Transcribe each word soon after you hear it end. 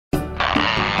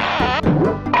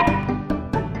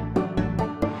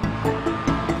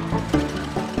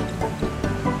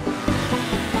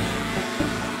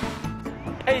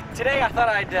today I thought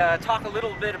I'd talk a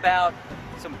little bit about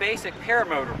some basic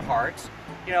paramotor parts,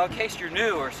 you know, in case you're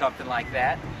new or something like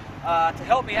that. To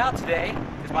help me out today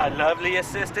is my lovely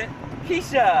assistant,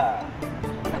 Keisha.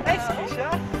 Thanks,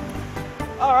 Keisha.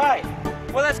 All right,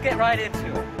 well, let's get right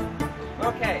into it.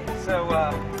 Okay, so,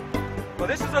 well,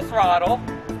 this is a throttle.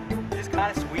 Just kind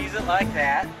of squeeze it like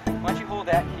that. Why don't you hold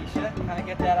that, Keisha? Kind of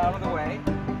get that out of the way.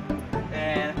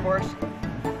 And, of course,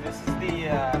 this is the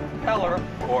propeller,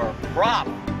 or prop,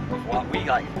 is what we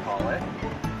like to call it.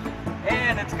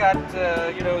 And it's got,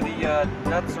 you know, the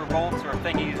nuts or bolts or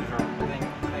thingies or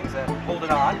things that hold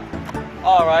it on.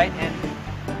 All right, and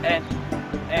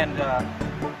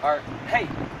hey,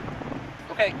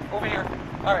 okay, over here.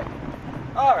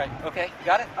 All right, okay,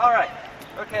 got it? All right,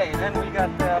 okay, and then we got,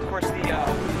 of course, the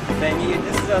thingy.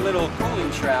 This is a little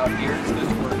cooling shroud here. It's supposed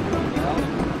to work really well.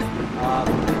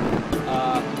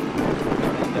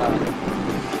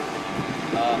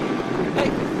 Hey,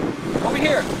 over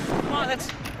here. Come on,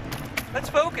 let's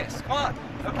focus. Come on.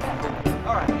 Okay.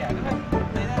 All right. Yeah. Go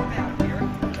ahead. Lay that down here.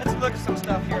 Let's look at some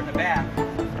stuff here in the back.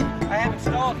 I have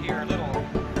installed here a little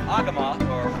AGAMA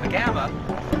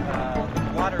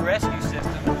water rescue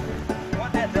system.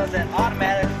 What that does, that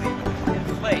automatically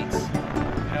inflates.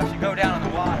 You know, if you go down in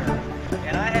the water.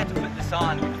 And I had to put this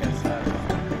on because,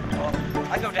 well,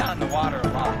 I go down in the water a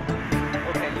lot.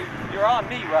 Okay. You're on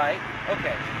me, right?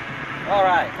 Okay. All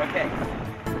right. Okay.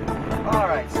 All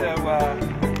right. So.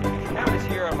 Notice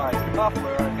here on my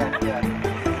muffler, I've got okay.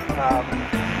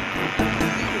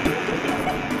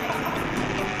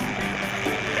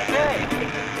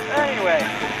 Anyway,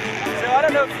 so I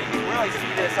don't know if you can really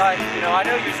see this. I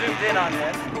know you zoomed in on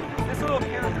this. This little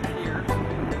character here,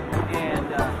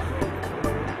 and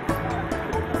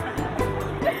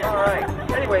all right.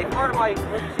 Anyway, part of my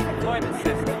emergency deployment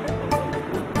system,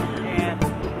 and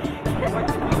what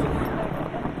to do.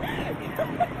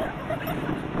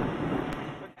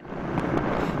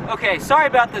 Okay, sorry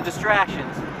about the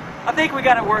distractions. I think we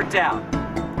got it worked out.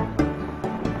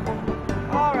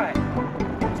 All right.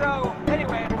 So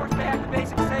anyway, of course, they have the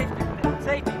basic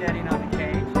safety netting on the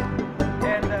cage,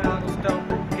 and just don't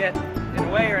get in the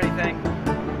way or anything.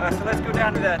 So let's go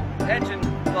down to the engine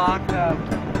block.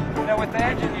 You know, with the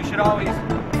engine, you should always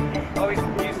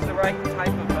use the right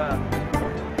type of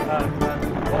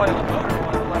oil, motor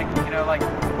oil, like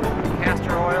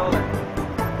castor oil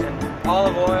and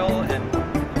olive oil and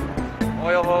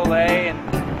oil Olay, and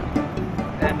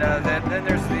then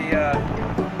there's the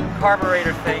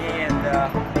carburetor thingy,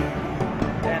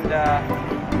 and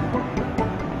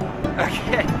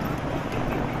okay,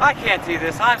 I can't do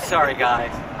this. I'm sorry,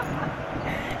 guys.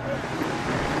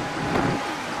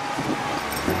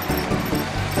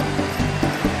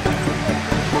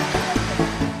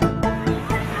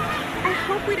 I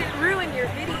hope we didn't ruin your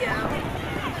video.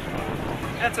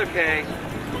 That's okay.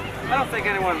 I don't think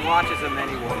anyone watches them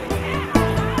anyway.